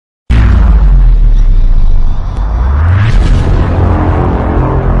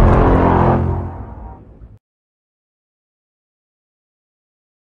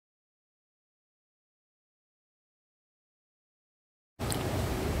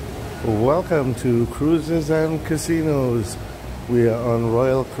Welcome to Cruises and Casinos. We are on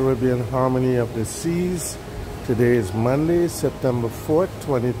Royal Caribbean Harmony of the Seas. Today is Monday, September 4th,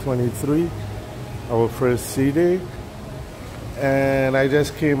 2023, our first sea day. And I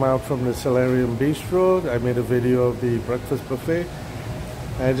just came out from the Solarium Bistro. I made a video of the breakfast buffet.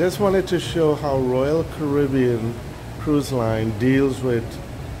 I just wanted to show how Royal Caribbean Cruise Line deals with,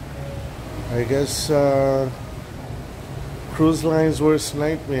 I guess, cruise line's worst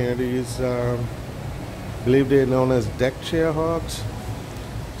nightmare. These, I believe they're known as deck chair hogs.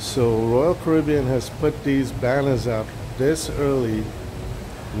 So Royal Caribbean has put these banners up this early,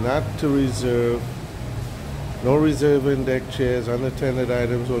 not to reserve, no reserving deck chairs. Unattended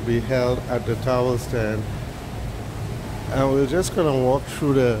items will be held at the towel stand. And we're just going to walk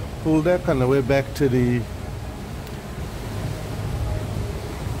through the pool deck on the way back to the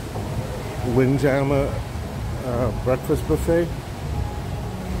Windjammer breakfast buffet.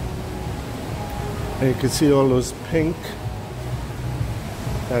 And you can see all those pink.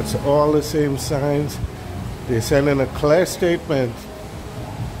 That's all the same signs. They send in a clear statement.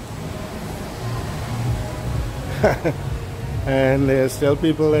 And there's still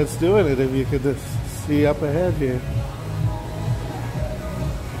people that's doing it, if you could just see up ahead here.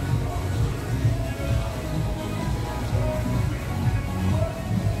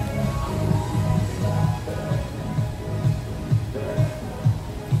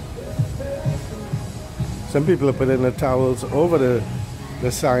 Some people are putting the towels over the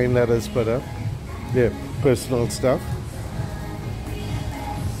sign that is put up, their personal stuff.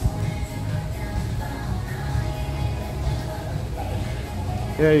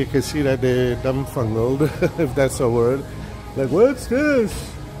 Yeah, you can see that they're dumbfounded, if that's a word. Like, what's this?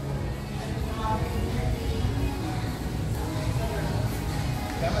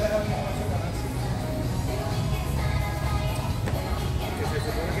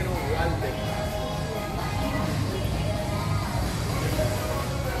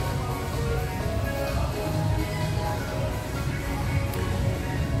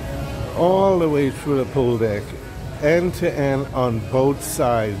 All the way through the pool deck, end to end on both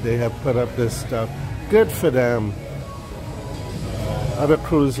sides, they have put up this stuff. Good for them. Other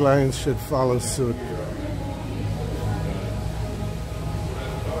cruise lines should follow suit.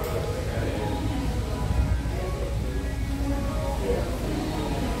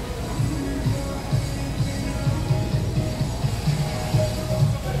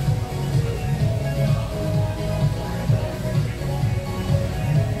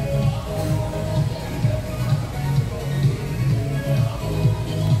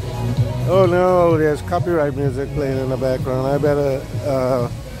 Oh no, there's copyright music playing in the background. I better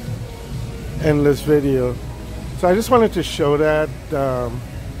end this video. So I just wanted to show that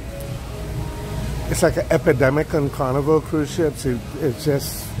it's like an epidemic on Carnival cruise ships. It's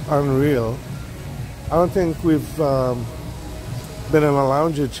just unreal. I don't think we've been in a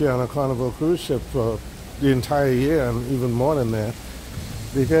lounger chair on a Carnival cruise ship for the entire year, and even more than that,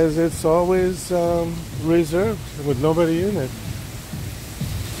 because it's always reserved with nobody in it.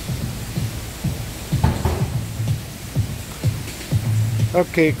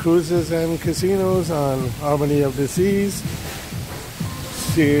 Okay, cruises and casinos on Harmony of the Seas.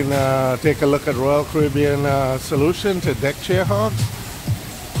 Take a look at Royal Caribbean solution to deck chair hogs.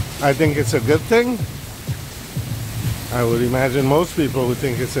 I think it's a good thing. I would imagine most people would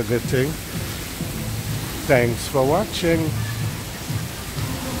think it's a good thing. Thanks for watching.